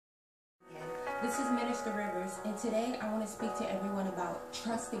This is Minister Rivers, and today I want to speak to everyone about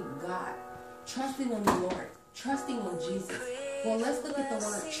trusting God, trusting in the Lord, trusting in Jesus. Well, let's look at the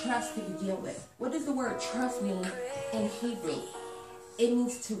word trust to begin with. What does the word trust mean in Hebrew? It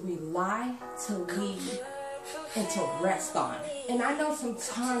means to rely, to lead, and to rest on. And I know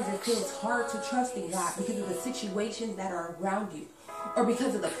sometimes it feels hard to trust in God because of the situations that are around you, or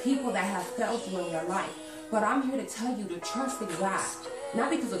because of the people that have failed you in your life. But I'm here to tell you to trust in God, not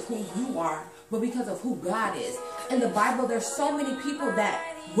because of who you are, but because of who God is. In the Bible, there's so many people that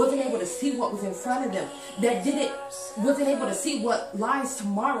wasn't able to see what was in front of them, that wasn't able to see what lies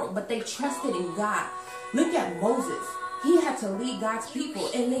tomorrow, but they trusted in God. Look at Moses. He had to lead God's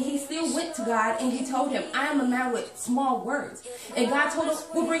people, and then he still went to God and he told him, I am a man with small words. And God told him,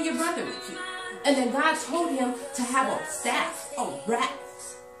 well, bring your brother with you. And then God told him to have a staff, a rat.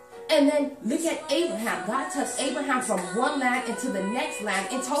 And then look at Abraham. God took Abraham from one land into the next land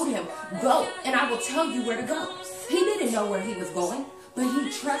and told him, go, and I will tell you where to go. He didn't know where he was going, but he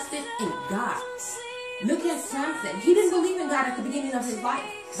trusted in God. Look at Samson. He didn't believe in God at the beginning of his life,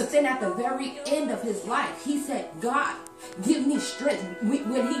 but then at the very end of his life, he said, God, give me strength.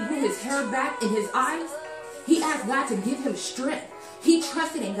 When he grew his hair back in his eyes, he asked God to give him strength. He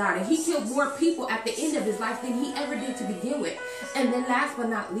trusted in God, and he killed more people at the end of his life than he ever did to begin with. And then last but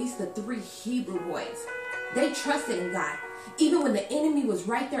not least, the 3 Hebrew boys. They trusted in God. Even when the enemy was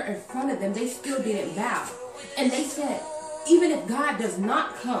right there in front of them, they still didn't bow. And they said, even if God does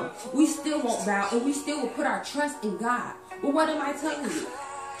not come, we still won't bow, and we still will put our trust in God. Well, what am I telling you?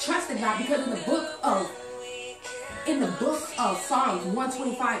 Trust in God, because in the book of Psalms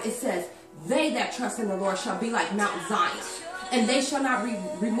 125, it says, they that trust in the Lord shall be like Mount Zion, and they shall not be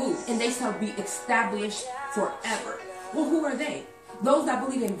removed, and they shall be established forever. Well, who are they? Those that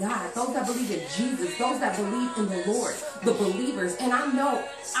believe in God, those that believe in Jesus, those that believe in the Lord, the believers. And I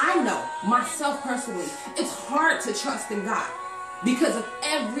know myself personally, it's hard to trust in God because of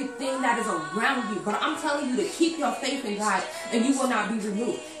everything that is around you. But I'm telling you to keep your faith in God, and you will not be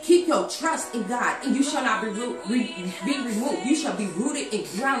removed. Keep your trust in God, and you shall not be removed. You shall be rooted and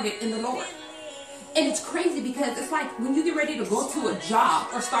grounded in the Lord. And it's crazy because it's like when you get ready to go to a job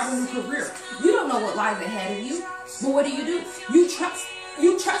or start a new career, you don't know what lies ahead of you. But what do? You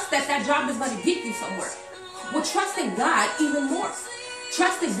trust that job is going to get you somewhere. Well, trust in God even more.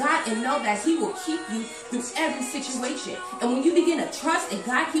 Trust in God and know that he will keep you through every situation. And when you begin to trust in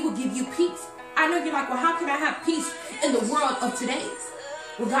God, he will give you peace. I know you're like, well, how can I have peace in the world of today?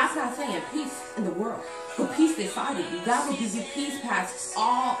 Well, God's not saying peace in the world, but peace inside of you. God will give you peace past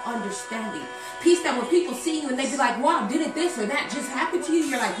all understanding. Peace that when people see you and they be like, wow, didn't this or that just happen to you?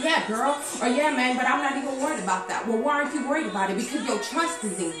 You're like, yeah, girl, or yeah, man, but I'm not even worried about that. Well, why aren't you worried about it? Because your trust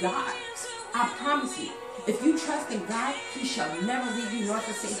is in God. I promise you, if you trust in God, he shall never leave you nor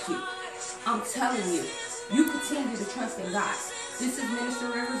forsake you. I'm telling you, you continue to trust in God. This is Minister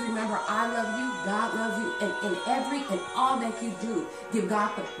Rivers. Remember, I love you, God loves you, and in every and all that you do, give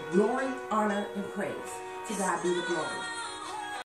God the glory, honor, and praise. To God be the glory.